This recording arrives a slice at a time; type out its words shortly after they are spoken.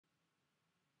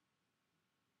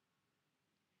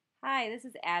Hi, this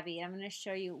is Abby, and I'm going to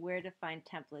show you where to find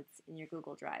templates in your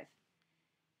Google Drive.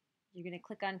 You're going to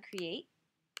click on Create,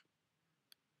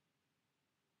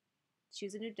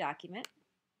 choose a new document.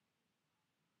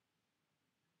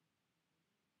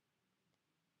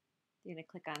 You're going to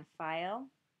click on File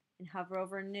and hover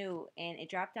over New, and a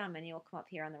drop-down menu will come up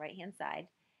here on the right-hand side,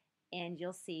 and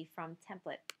you'll see From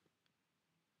Template.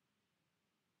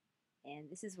 And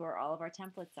this is where all of our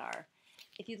templates are.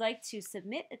 If you'd like to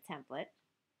submit a template,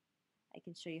 I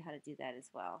can show you how to do that as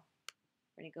well.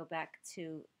 We're going to go back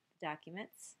to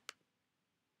Documents,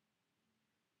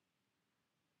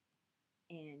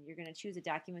 and you're going to choose a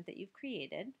document that you've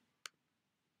created.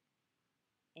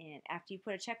 And after you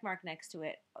put a check mark next to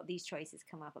it, these choices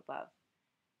come up above.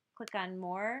 Click on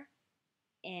More,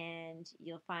 and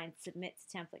you'll find Submit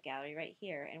to Template Gallery right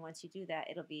here. And once you do that,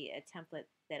 it'll be a template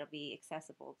that'll be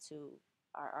accessible to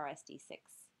our RSD6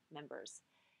 members.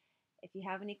 If you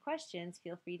have any questions,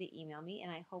 feel free to email me,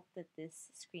 and I hope that this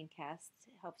screencast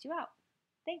helps you out.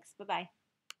 Thanks. Bye-bye.